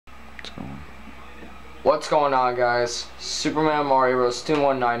What's going on, guys? Superman Mario Bros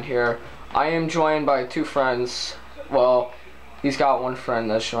 219 here. I am joined by two friends. Well, he's got one friend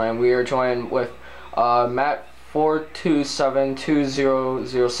that's joined. We are joined with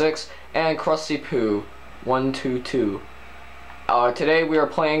Matt4272006 and Krusty Poo 122. Today we are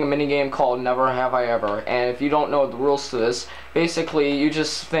playing a minigame called Never Have I Ever, and if you don't know the rules to this, basically you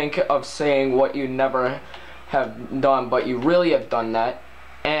just think of saying what you never have done, but you really have done that.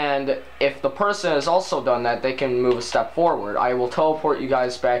 And if the person has also done that, they can move a step forward. I will teleport you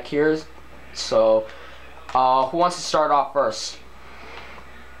guys back here. So, who wants to start off first?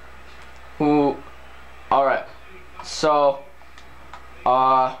 Who? Alright. So,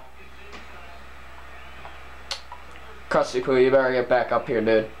 Krusty Poo, you better get back up here,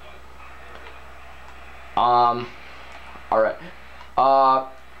 dude. Alright. Well,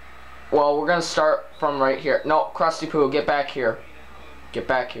 we're gonna start from right here. No, Krusty Poo, get back here. Get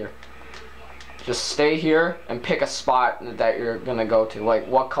back here. Just stay here and pick a spot that you're gonna go to. Like,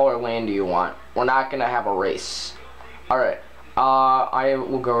 what color lane do you want? We're not gonna have a race. Alright. I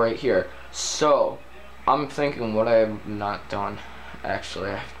will go right here. So, I'm thinking what I have not done. Actually,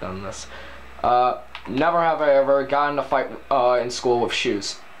 I've done this. Never have I ever gotten in a fight in school with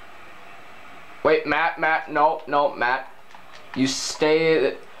shoes. Wait, Matt, no, Matt. You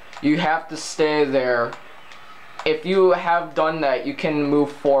have to stay there. If you have done that, you can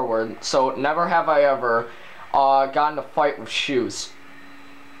move forward. So, never have I ever gotten in a fight with shoes.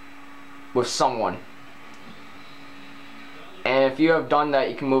 With someone. And if you have done that,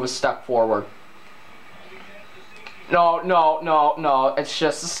 you can move a step forward. No, it's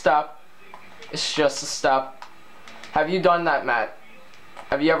just a step. It's just a step. Have you done that, Matt?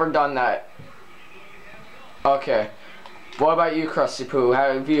 Have you ever done that? Okay. What about you, Krusty Poo?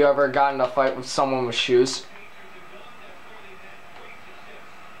 Have you ever gotten in a fight with someone with shoes?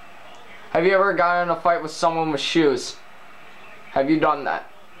 Have you ever gotten in a fight with someone with shoes? Have you done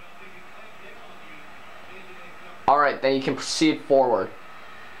that? Alright, then you can proceed forward.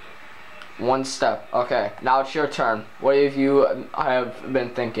 One step. Okay, now it's your turn. What have you have been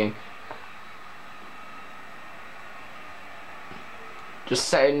thinking? Just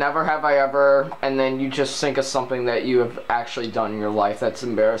say, never have I ever, and then you just think of something that you have actually done in your life that's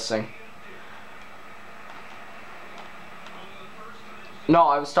embarrassing. No,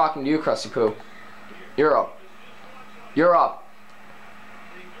 I was talking to you, Krusty Poo. You're up. You're up.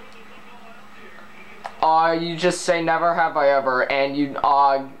 You just say never have I ever, and you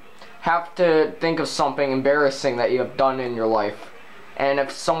have to think of something embarrassing that you have done in your life. And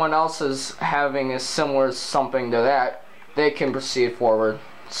if someone else is having a similar something to that, they can proceed forward.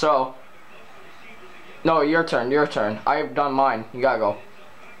 So, no, your turn, your turn. I have done mine. You gotta go.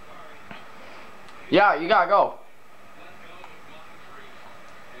 Yeah, you gotta go.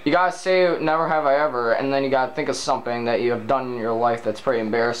 You gotta say never have I ever, and then you gotta think of something that you have done in your life that's pretty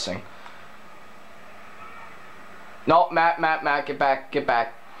embarrassing. No, Matt, get back.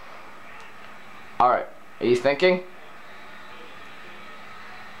 Alright, are you thinking?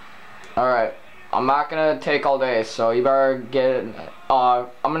 Alright, I'm not gonna take all day, so you better get it. I'm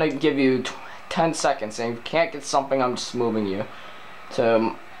gonna give you 10 seconds, and if you can't get something, I'm just moving you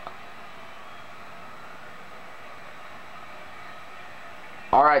to...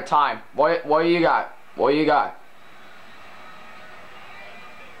 Alright, time. What do you got? What do you got?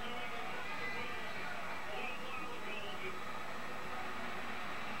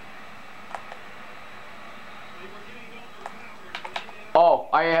 Oh,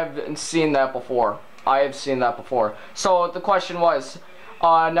 I have seen that before. I have seen that before. So the question was,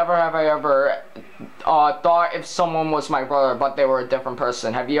 never have I ever thought if someone was my brother, but they were a different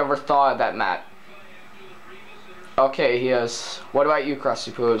person. Have you ever thought of that, Matt? Okay, he is. What about you,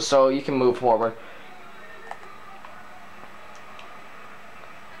 Krusty Poo? So you can move forward.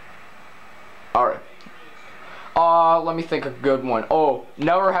 Alright. Let me think of a good one. Oh,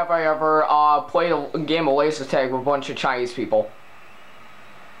 never have I ever played a game of laser tag with a bunch of Chinese people.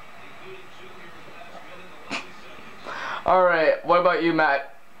 Alright, what about you,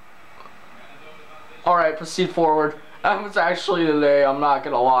 Matt? Alright, proceed forward. That was actually today, I'm not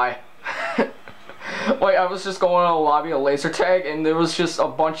gonna lie. Wait, I was just going to a lobby of laser tag, and there was just a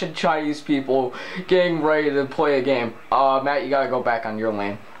bunch of Chinese people getting ready to play a game. Matt, you gotta go back on your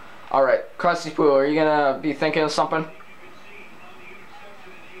lane. Alright, Krusty Poo, are you gonna be thinking of something?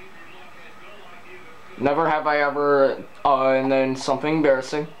 Never have I ever, and then something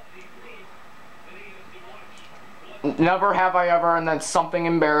embarrassing. Never have I ever, and then something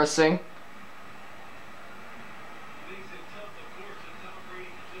embarrassing.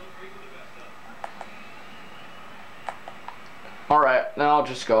 Alright, then I'll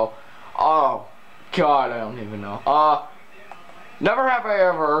just go. Oh, God, I don't even know. Never have I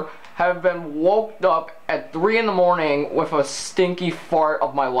ever have been woke up at 3 in the morning with a stinky fart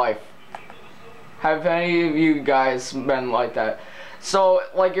of my life. Have any of you guys been like that? So,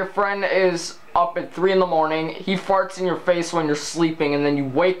 like, your friend is up at 3 in the morning, he farts in your face when you're sleeping, and then you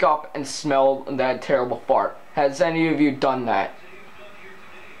wake up and smell that terrible fart. Has any of you done that?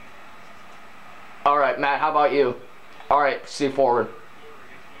 Alright, Matt, how about you? Alright, proceed forward.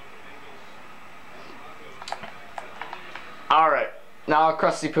 Alright, now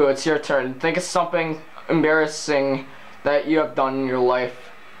Krusty Poo, it's your turn. Think of something embarrassing that you have done in your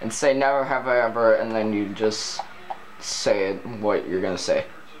life and say never have I ever, and then you just say it, what you're gonna say.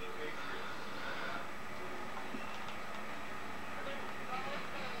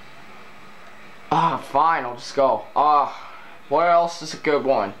 Fine, I'll just go. What else is a good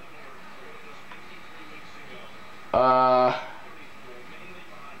one? I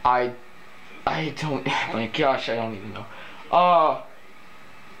don't, my gosh, I don't even know.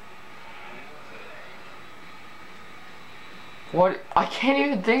 What? I can't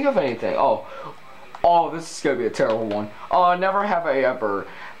even think of anything. Oh, this is gonna be a terrible one. Never have I ever.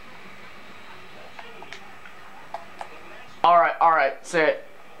 Alright, say it.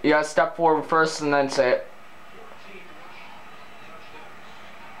 You gotta step forward first and then say it.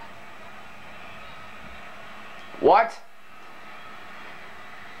 What?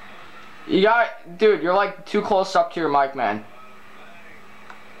 You got, dude, you're like too close up to your mic, man.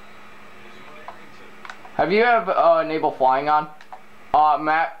 Have you enabled flying on?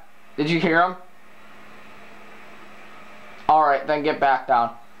 Matt, did you hear him? Alright, then get back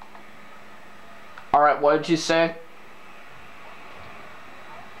down. Alright, what did you say?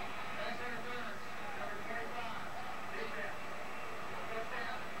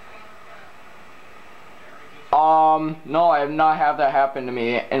 No, I have not had that happen to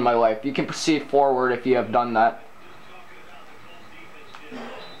me in my life. You can proceed forward if you have done that.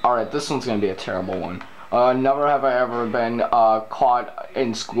 Alright, this one's gonna be a terrible one. Never have I ever been caught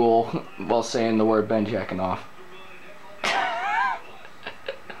in school while saying the word "been jacking off."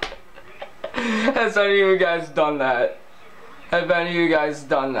 Has any of you guys done that? Have any of you guys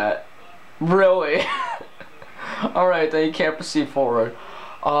done that? Really? Alright, then you can't proceed forward.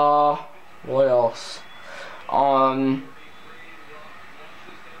 What else?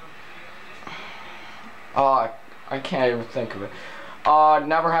 I can't even think of it.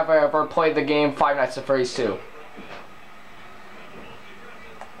 Never have I ever played the game Five Nights at Freddy's 2.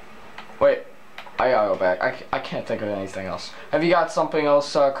 Wait, I gotta go back. I can't think of anything else. Have you got something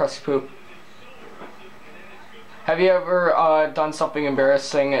else, Krusty Poo? Have you ever done something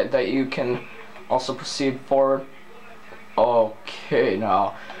embarrassing that you can also proceed forward? Okay,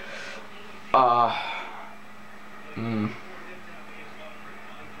 now.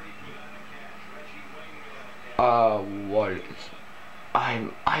 What is...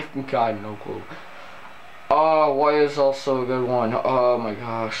 I've got no clue. What is also a good one? Oh my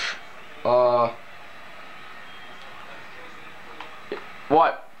gosh.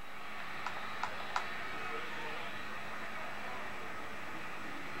 What?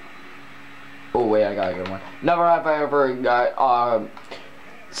 Oh wait, I got a good one. Never have I ever got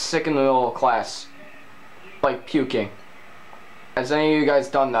sick in the middle of class, like puking. Has any of you guys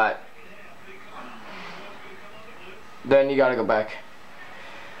done that? Then you gotta go back.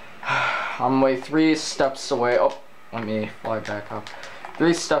 I'm like 3 steps away. Oh, let me fly back up.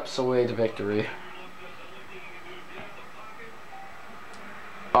 3 steps away to victory.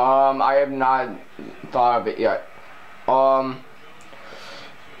 I have not thought of it yet.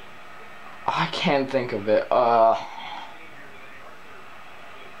 I can't think of it.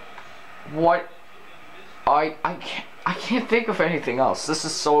 What? I can't think of anything else. This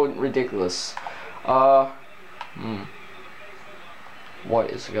is so ridiculous. What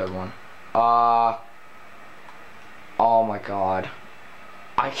is a good one? Oh my god.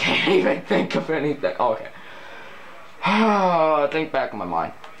 I can't even think of anything. Okay. Think back in my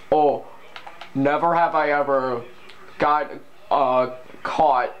mind. Oh, never have I ever got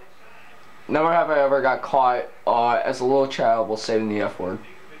caught. Never have I ever got caught as a little child while saying the F word.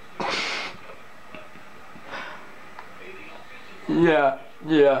 Yeah.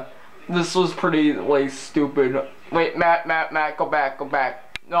 This was pretty like stupid. Wait, Matt, go back.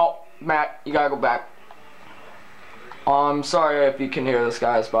 No, Matt, you gotta go back. I'm sorry if you can hear this,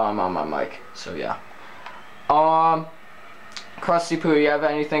 guys, but I'm on my mic, so yeah. Krusty Poo, you have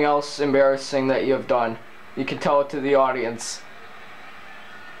anything else embarrassing that you have done? You can tell it to the audience.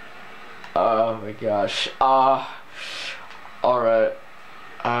 Oh my gosh. Alright.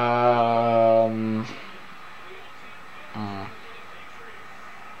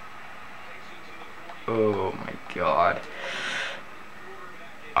 Oh my god.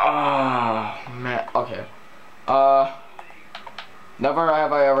 Oh man. Okay. Never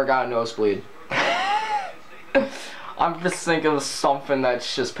have I ever got a nosebleed. I'm just thinking of something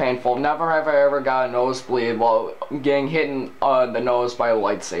that's just painful. Never have I ever got a nosebleed while getting hit in the nose by a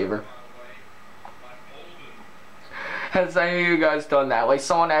lightsaber. Has any of you guys done that? Like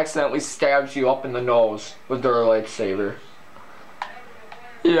someone accidentally stabs you up in the nose with their lightsaber.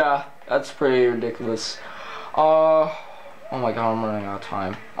 Yeah, that's pretty ridiculous. Oh my god, I'm running out of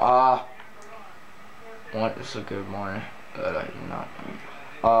time. What is a good morning that I do not eat?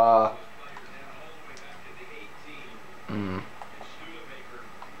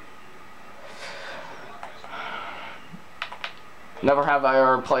 Never have I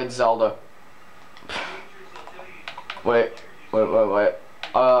ever played Zelda. Wait. What?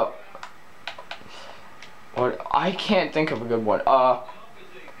 I can't think of a good one. What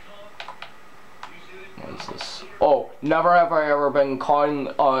is this? Oh, never have I ever been caught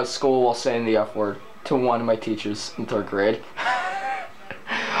in school while saying the F word to one of my teachers in 3rd grade.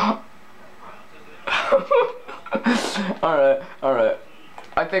 Alright.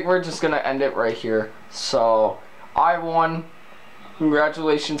 I think we're just gonna end it right here. So, I won.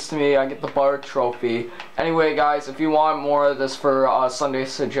 Congratulations to me, I get the bar trophy. Anyway guys, if you want more of this for Sunday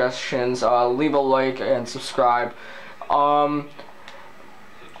suggestions, leave a like and subscribe. That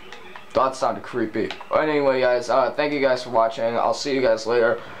sounded creepy. Anyway guys, thank you guys for watching. I'll see you guys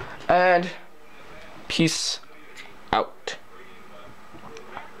later. And peace out.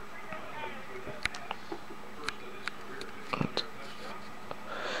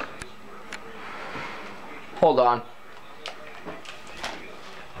 Hold on.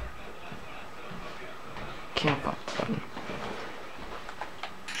 Can't find the button.